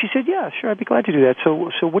 And she said, "Yeah, sure, I'd be glad to do that.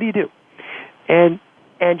 So what do you do?" And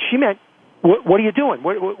she meant, what are you doing?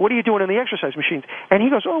 What are you doing on the exercise machines? And he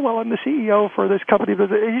goes, "Oh, well, I'm the CEO for this company."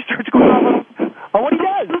 And he starts going on what he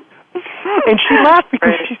does. And she laughed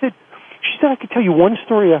because she said, "I could tell you one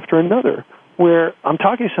story after another where I'm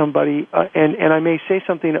talking to somebody and I may say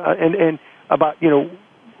something and about,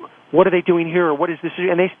 what are they doing here, or what is this?"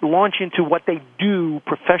 And they launch into what they do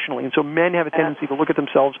professionally. And so men have a tendency to look at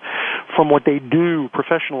themselves from what they do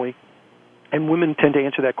professionally, and women tend to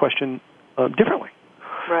answer that question differently.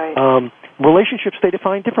 Right. Relationships they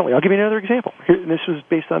define differently. I'll give you another example. This was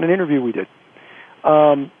based on an interview we did.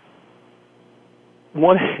 So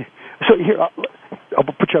here, I'll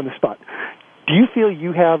put you on the spot. Do you feel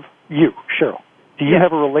Cheryl, do you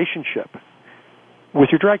have a relationship with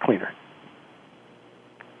your dry cleaner?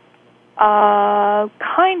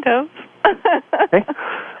 Kind of. Okay.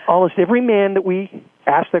 Almost every man that we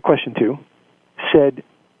asked that question to said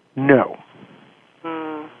no.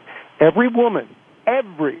 Every woman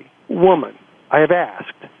I have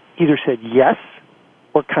asked either said yes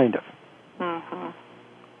or kind of. Mm-hmm.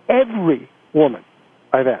 Every woman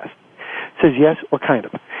I've asked says yes or kind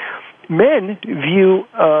of. Men view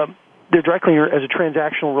their dry cleaner as a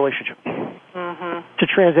transactional relationship. Mm-hmm. It's a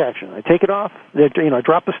transaction. I take it off. I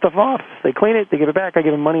drop the stuff off. They clean it. They give it back. I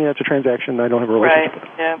give them money. That's a transaction. I don't have a relationship with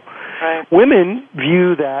them. Yeah. Right. Women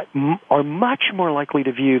view that, are much more likely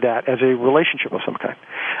to view that as a relationship of some kind.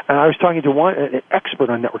 And I was talking to an expert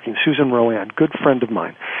on networking, Susan Rowan, good friend of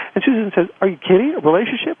mine. And Susan says, "Are you kidding? A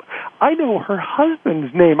relationship? I know her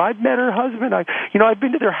husband's name. I've met her husband. I've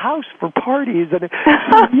been to their house for parties. And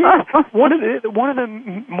yeah, one of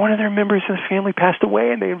their members of the family passed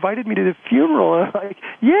away, and they invited me to the funeral. And I'm like,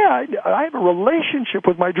 yeah, I have a relationship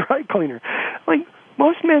with my dry cleaner." Like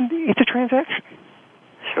most men, it's a transaction.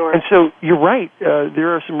 Sure. And so you're right.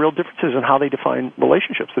 There are some real differences in how they define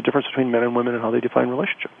relationships. The difference between men and women and how they define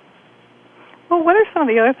relationships. Well, what are some of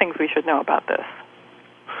the other things we should know about this?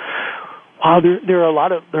 There are a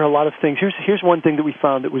lot of things. Here's one thing that we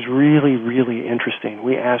found that was really, really interesting.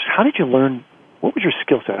 We asked, "How did you learn? What was your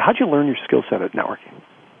skill set? How did you learn your skill set at networking?"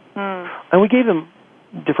 And we gave them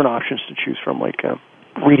different options to choose from, like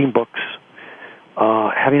reading books,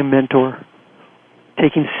 having a mentor,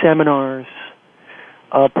 taking seminars,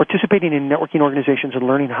 participating in networking organizations and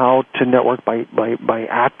learning how to network by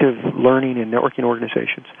active learning in networking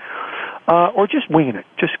organizations, or just winging it,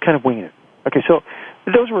 just kind of winging it. Okay, so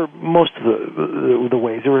those were most of the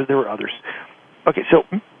ways. There were others. Okay, so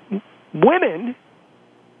women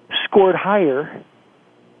scored higher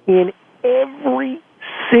in every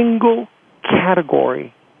single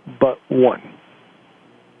category but one.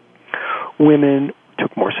 Women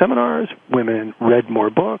took more seminars. Women read more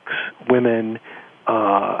books. Women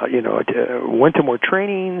went to more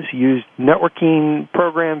trainings, used networking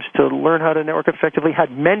programs to learn how to network effectively,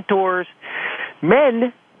 had mentors.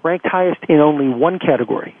 Men ranked highest in only one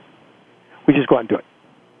category. We just go out and do it.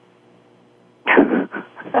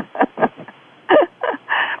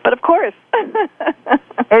 But of course.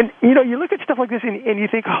 And you look at stuff like this, and you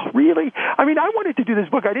think, oh, really? I mean, I wanted to do this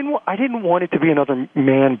book. I didn't want it to be another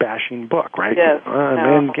man-bashing book, right? Yes.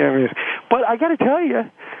 But I got to tell you,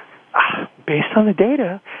 based on the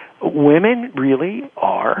data, women really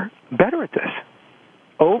are better at this.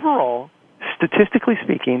 Overall, statistically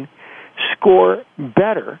speaking, score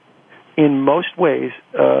better in most ways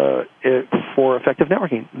for effective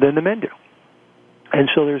networking than the men do. And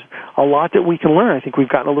so there's a lot that we can learn. I think we've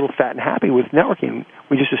gotten a little fat and happy with networking.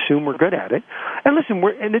 We just assume we're good at it. And listen,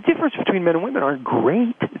 and the difference between men and women aren't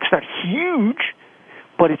great. It's not huge,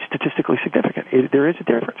 but it's statistically significant. There is a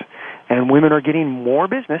difference. And women are getting more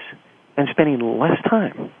business and spending less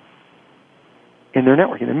time in their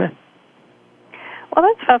networking than men. Well,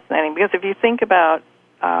 that's fascinating, because if you think about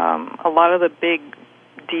a lot of the big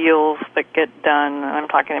deals that get done, and I'm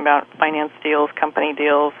talking about finance deals, company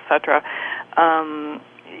deals, etc.,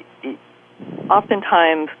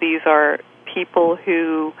 oftentimes these are people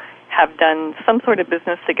who have done some sort of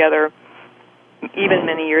business together even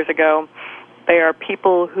many years ago. They are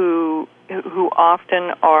people who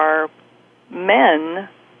often are men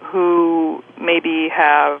who maybe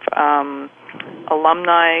have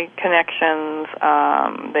alumni connections.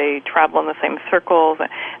 They travel in the same circles. I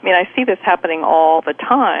mean, I see this happening all the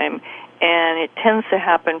time, and it tends to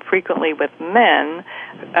happen frequently with men,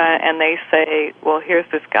 and they say, well, here's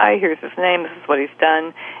this guy, here's his name, this is what he's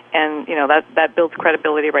done, and, that builds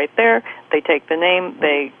credibility right there. They take the name,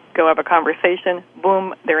 they go have a conversation,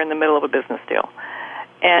 boom, they're in the middle of a business deal.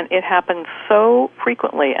 And it happens so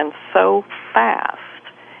frequently and so fast.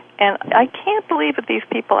 And I can't believe that these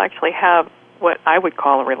people actually have what I would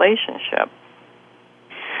call a relationship.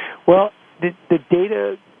 Well, the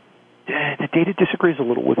data disagrees a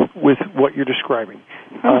little with what you're describing.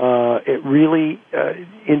 It really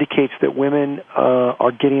indicates that women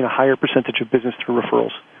are getting a higher percentage of business through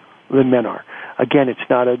referrals than men are. Again, it's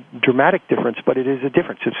not a dramatic difference, but it is a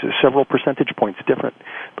difference. It's several percentage points different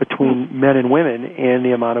between men and women in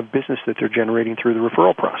the amount of business that they're generating through the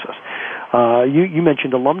referral process. You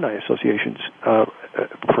mentioned alumni associations,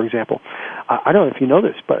 for example. I don't know if you know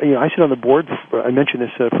this, but I sit on the board. I mentioned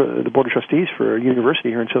this for the board of trustees for a university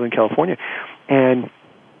here in Southern California, and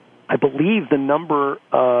I believe the number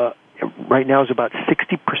right now is about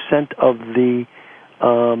 60% of the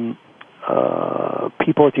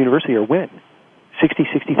people at the university are women.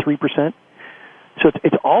 63%. So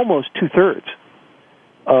it's almost two-thirds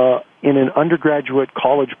in an undergraduate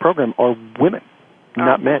college program are women,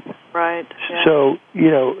 not men. Right. Yeah. So,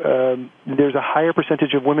 there's a higher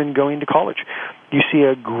percentage of women going to college. You see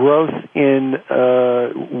a growth in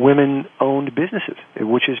women-owned businesses,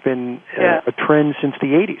 which has been a trend since the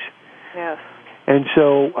 80s. Yes. And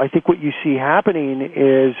so I think what you see happening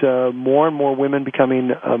is more and more women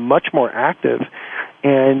becoming much more active.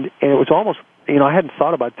 And it was almost, I hadn't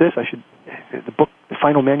thought about this. The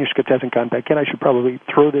final manuscript hasn't gone back in. I should probably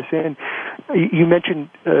throw this in. You mentioned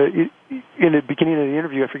in the beginning of the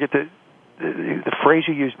interview, I forget the phrase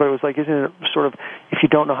you used, but it was like, isn't it sort of, if you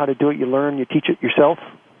don't know how to do it, you learn, you teach it yourself?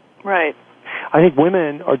 Right. I think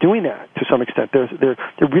women are doing that to some extent. They're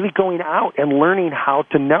really going out and learning how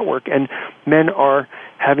to network, and men are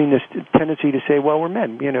having this tendency to say, well, we're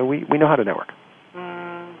men. We know how to network.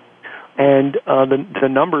 And the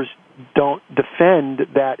numbers don't defend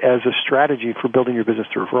that as a strategy for building your business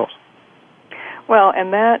through referrals. Well,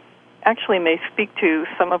 and that actually may speak to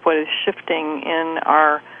some of what is shifting in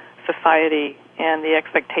our society and the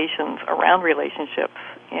expectations around relationships,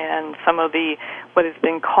 and some of what has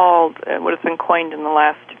been coined in the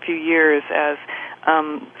last few years as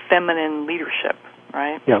feminine leadership,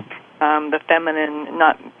 right? Yeah. The feminine,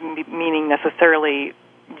 not meaning necessarily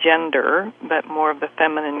gender, but more of the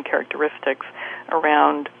feminine characteristics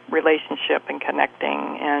around relationship and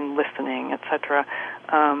connecting and listening, etc.,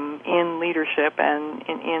 in leadership and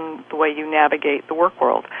in the way you navigate the work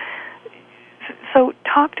world. So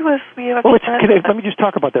talk to us. Let me just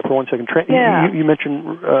talk about that for 1 second. You mentioned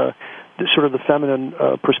sort of the feminine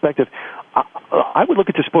perspective. I would look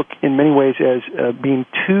at this book in many ways as being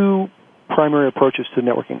two primary approaches to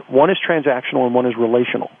networking. One is transactional and one is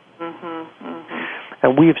relational.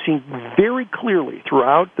 And we have seen very clearly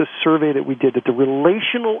throughout the survey that we did that the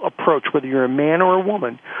relational approach, whether you're a man or a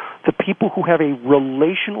woman, the people who have a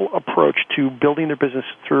relational approach to building their business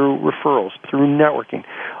through referrals, through networking,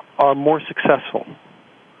 are more successful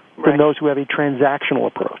than those who have a transactional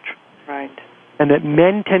approach. Right. And that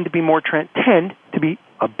men tend to be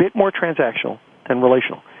a bit more transactional than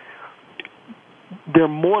relational. They're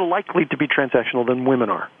more likely to be transactional than women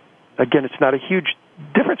are. Again, it's not a huge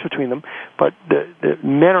difference between them, but the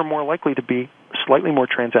men are more likely to be slightly more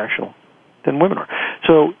transactional than women are.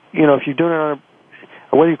 So, if you're doing it on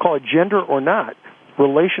whether you call it gender or not,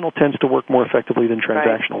 relational tends to work more effectively than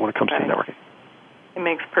transactional when it comes to networking. It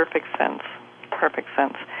makes perfect sense. Perfect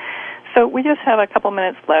sense. So we just have a couple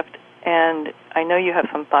minutes left, and I know you have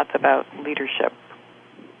some thoughts about leadership.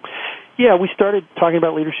 Yeah, we started talking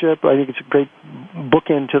about leadership. I think it's a great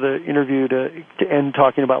bookend to the interview to end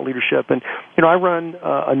talking about leadership. And, I run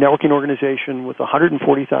a networking organization with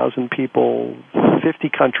 140,000 people, 50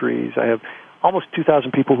 countries. I have almost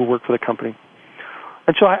 2,000 people who work for the company.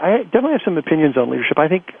 And so I definitely have some opinions on leadership. I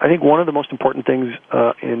think one of the most important things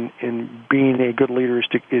in being a good leader is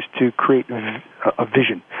to create a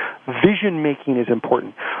vision. Vision making is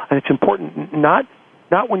important, and it's important not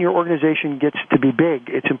when your organization gets to be big.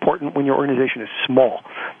 It's important when your organization is small.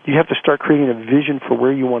 You have to start creating a vision for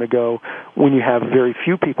where you want to go when you have very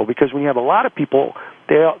few people, because when you have a lot of people,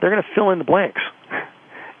 they're going to fill in the blanks.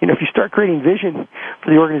 If you start creating vision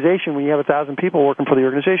for the organization when you have 1,000 people working for the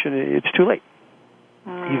organization, it's too late.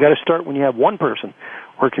 You got to start when you have one person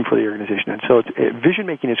working for the organization, and so vision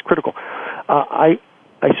making is critical. I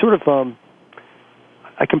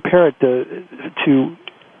compare it to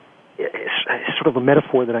sort of a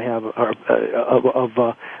metaphor that I have of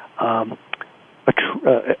a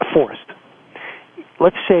forest.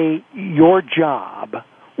 Let's say your job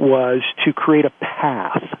was to create a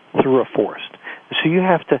path through a forest. So you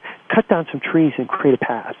have to cut down some trees and create a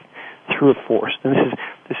path through a forest. And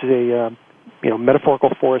this is a metaphorical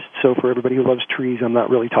forest. So for everybody who loves trees, I'm not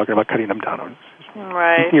really talking about cutting them down.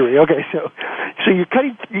 Right. In theory. Okay. So you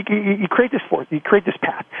create this forest. You create this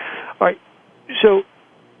path. All right. So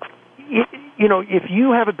if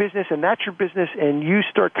you have a business and that's your business, and you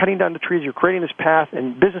start cutting down the trees, you're creating this path,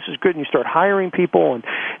 and business is good, and you start hiring people, and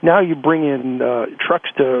now you bring in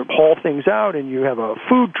trucks to haul things out, and you have a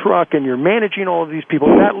food truck, and you're managing all of these people.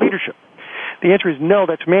 Is that leadership? The answer is no,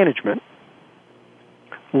 that's management.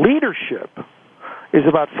 Leadership is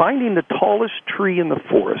about finding the tallest tree in the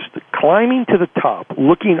forest, climbing to the top,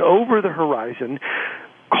 looking over the horizon,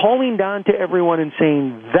 calling down to everyone and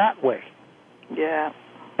saying, that way. Yeah.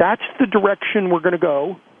 That's the direction we're going to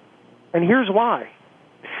go, and here's why.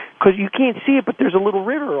 Because you can't see it, but there's a little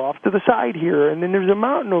river off to the side here, and then there's a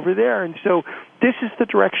mountain over there, and so this is the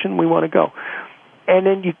direction we want to go. And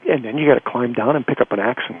then you got to climb down and pick up an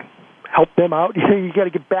axe and help them out. You got to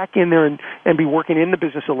get back in there and be working in the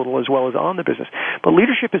business a little as well as on the business. But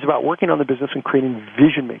leadership is about working on the business and creating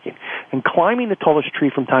vision making and climbing the tallest tree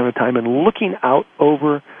from time to time and looking out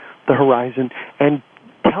over the horizon and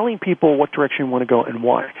telling people what direction you want to go and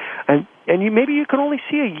why. And maybe you can only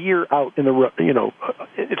see a year out in the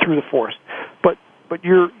through the forest, but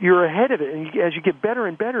you're ahead of it, and as you get better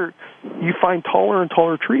and better, you find taller and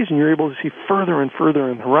taller trees, and you're able to see further and further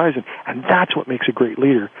in the horizon. And that's what makes a great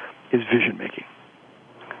leader, is vision making.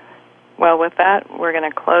 Well, with that, we're going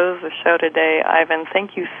to close the show today. Ivan,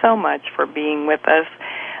 thank you so much for being with us,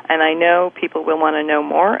 and I know people will want to know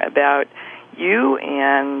more about you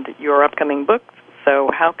and your upcoming book.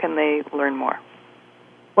 So how can they learn more?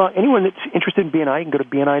 Well, anyone that's interested in BNI can go to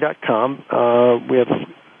BNI.com. We have,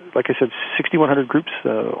 like I said, 6,100 groups,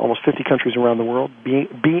 almost 50 countries around the world.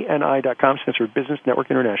 BNI.com stands for Business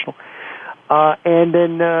Network International. And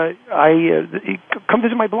then come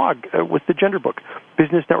visit my blog with the gender book,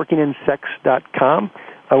 businessnetworkingandsex.com.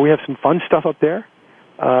 We have some fun stuff up there.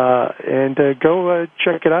 And go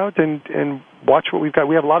check it out and watch what we've got.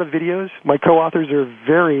 We have a lot of videos. My co-authors are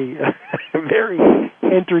very, very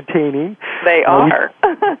entertaining. They are.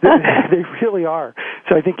 They really are.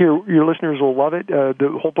 So I think your listeners will love it.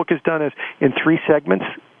 The whole book is done in 3 segments.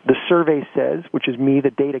 The survey says, which is me,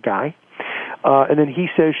 the data guy. And then he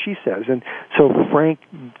says, she says. And so Frank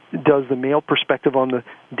does the male perspective on the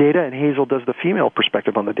data, and Hazel does the female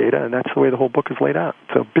perspective on the data, and that's the way the whole book is laid out.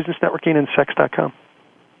 So businessnetworkingandsex.com.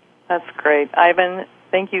 That's great. Ivan,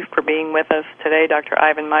 thank you for being with us today, Dr.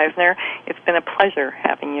 Ivan Misner. It's been a pleasure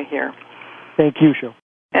having you here. Thank you, Cheryl.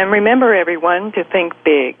 And remember, everyone, to think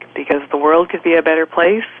big, because the world could be a better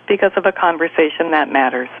place because of a conversation that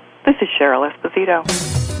matters. This is Cheryl Esposito.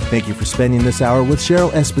 Thank you for spending this hour with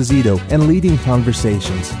Cheryl Esposito and Leading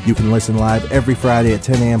Conversations. You can listen live every Friday at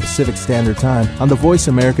 10 a.m. Pacific Standard Time on the Voice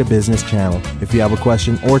America Business Channel. If you have a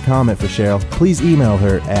question or comment for Cheryl, please email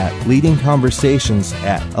her at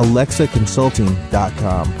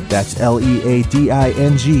leadingconversations@alexaconsulting.com. That's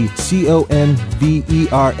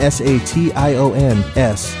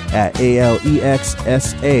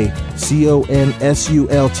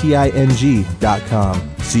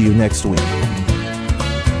See you next week.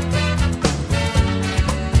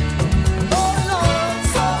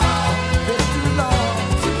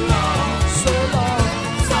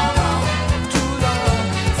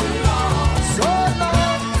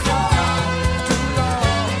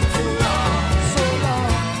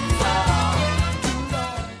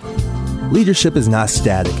 Leadership is not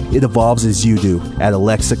static. It evolves as you do. At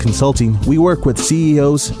Alexa Consulting, we work with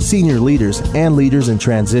CEOs, senior leaders, and leaders in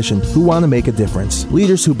transition who want to make a difference.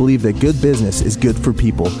 Leaders who believe that good business is good for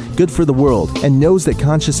people, good for the world, and knows that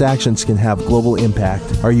conscious actions can have global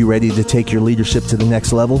impact. Are you ready to take your leadership to the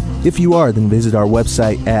next level? If you are, then visit our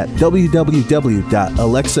website at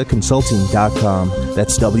www.alexaconsulting.com.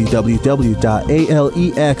 That's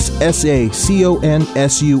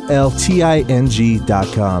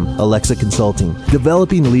www.alexaconsulting.com. Alexa Consulting,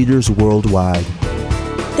 developing leaders worldwide.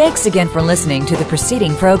 Thanks again for listening to the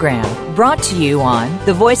preceding program, brought to you on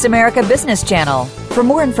the Voice America Business Channel. For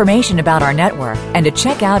more information about our network and to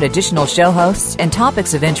check out additional show hosts and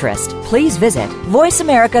topics of interest, please visit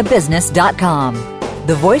voiceamericabusiness.com.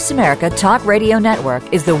 The Voice America Talk Radio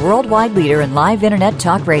Network is the worldwide leader in live Internet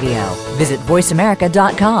talk radio. Visit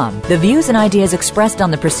voiceamerica.com. The views and ideas expressed on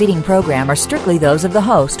the preceding program are strictly those of the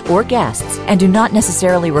host or guests and do not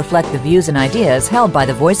necessarily reflect the views and ideas held by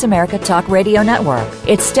the Voice America Talk Radio Network,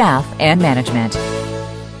 its staff, and management.